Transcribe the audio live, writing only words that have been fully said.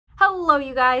Hello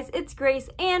you guys, it's Grace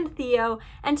and Theo,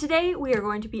 and today we are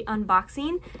going to be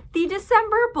unboxing the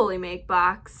December Bullymake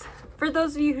box. For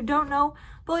those of you who don't know,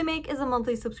 Bullymake is a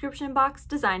monthly subscription box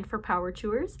designed for power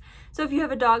chewers. So if you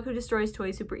have a dog who destroys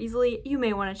toys super easily, you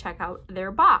may want to check out their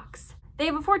box. They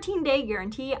have a 14-day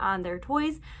guarantee on their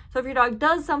toys, so if your dog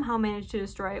does somehow manage to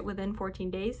destroy it within 14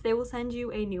 days, they will send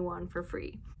you a new one for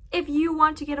free. If you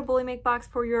want to get a Bullymake box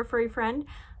for your furry friend,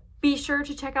 be sure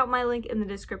to check out my link in the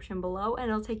description below and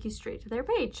it'll take you straight to their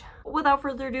page. Without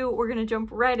further ado, we're gonna jump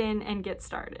right in and get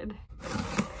started.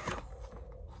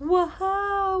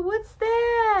 Whoa, what's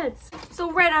that?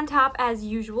 So right on top, as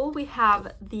usual, we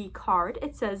have the card.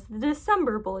 It says the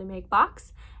December Bullymake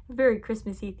box. Very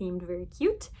Christmassy themed, very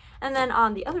cute. And then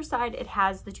on the other side, it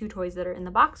has the two toys that are in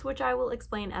the box, which I will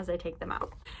explain as I take them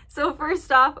out. So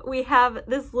first off, we have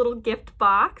this little gift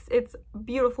box. It's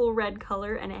beautiful red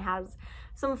color and it has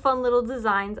some fun little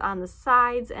designs on the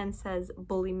sides and says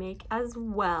Bullymake as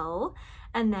well.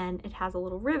 And then it has a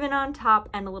little ribbon on top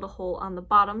and a little hole on the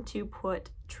bottom to put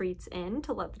treats in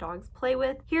to let the dogs play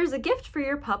with. Here's a gift for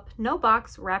your pup. No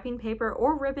box, wrapping paper,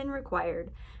 or ribbon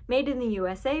required. Made in the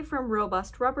USA from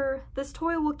robust rubber, this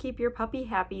toy will keep your puppy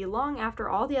happy long after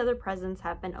all the other presents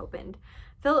have been opened.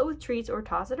 Fill it with treats or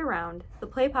toss it around. The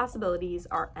play possibilities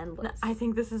are endless. I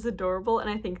think this is adorable and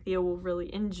I think Theo will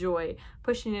really enjoy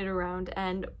pushing it around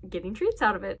and getting treats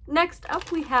out of it. Next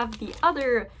up, we have the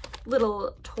other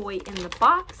little toy in the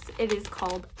box. It is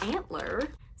called Antler.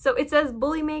 So it says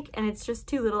Bullymake and it's just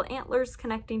two little antlers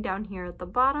connecting down here at the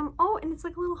bottom. Oh, and it's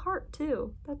like a little heart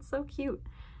too. That's so cute.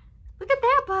 Look at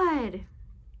that bud.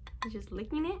 He's just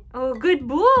licking it. Oh, good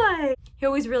boy. He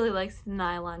always really likes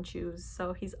nylon chews,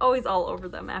 so he's always all over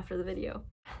them after the video.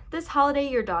 This holiday,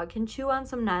 your dog can chew on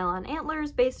some nylon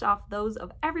antlers based off those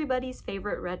of everybody's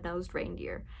favorite red-nosed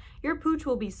reindeer. Your pooch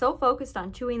will be so focused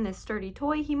on chewing this sturdy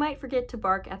toy, he might forget to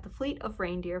bark at the fleet of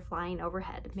reindeer flying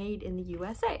overhead, made in the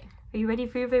USA. Are you ready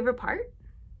for your favorite part?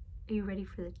 Are you ready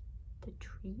for the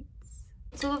treats?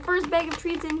 So the first bag of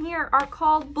treats in here are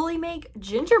called Bullymake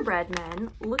Gingerbread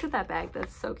Men. Look at that bag,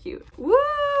 that's so cute. Woo,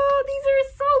 these are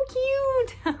so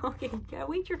cute. Okay, gotta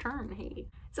wait your turn, hey.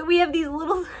 So we have these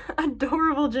little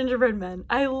adorable gingerbread men.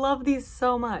 I love these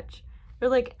so much. They're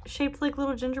like shaped like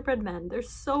little gingerbread men. They're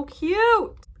so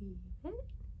cute.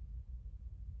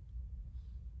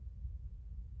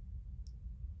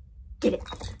 Get it.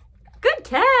 Good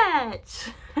catch.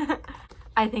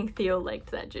 I think Theo liked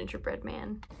that gingerbread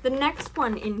man. The next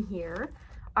one in here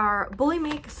are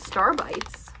Bullymake Star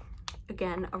Bites.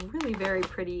 Again, a really very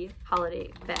pretty holiday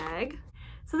bag.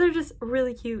 So they're just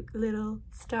really cute little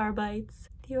star bites.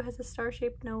 Theo has a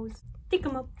star-shaped nose. Pick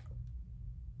them up.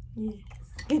 Yes,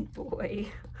 good boy.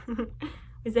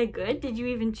 Is that good? Did you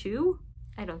even chew?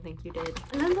 I don't think you did.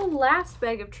 And then the last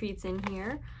bag of treats in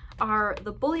here are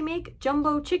the Bullymake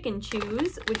Jumbo Chicken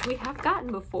Chews, which we have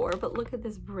gotten before, but look at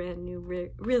this brand new,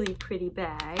 really pretty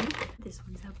bag. This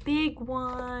one's a big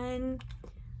one.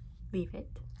 Leave it.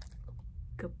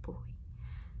 Good boy.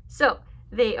 So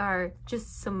they are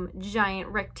just some giant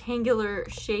rectangular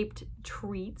shaped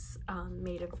treats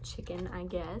made of chicken, I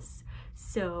guess.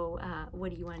 So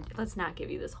what do you want to do? Let's not give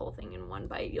you this whole thing in one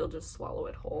bite. You'll just swallow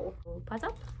it whole. Paws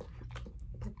up.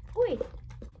 Good boy.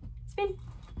 Spin.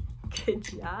 Good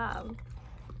job.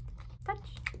 Touch.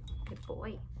 Good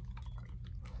boy.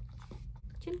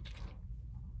 Chin.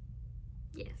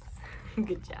 Yes.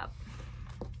 Good job.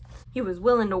 He was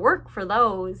willing to work for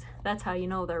those. That's how you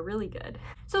know they're really good.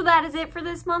 So that is it for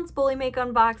this month's Bullymake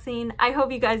unboxing. I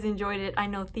hope you guys enjoyed it. I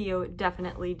know Theo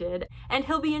definitely did. And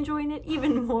he'll be enjoying it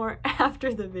even more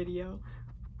after the video.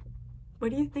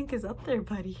 What do you think is up there,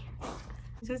 buddy?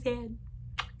 I'm so sad.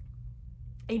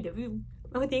 I love you.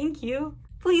 Oh, thank you.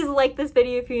 Please like this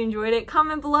video if you enjoyed it,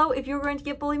 comment below if you're going to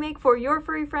get Bullymake for your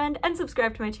furry friend, and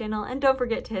subscribe to my channel, and don't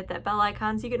forget to hit that bell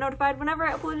icon so you get notified whenever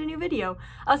I upload a new video.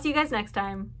 I'll see you guys next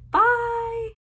time. Bye!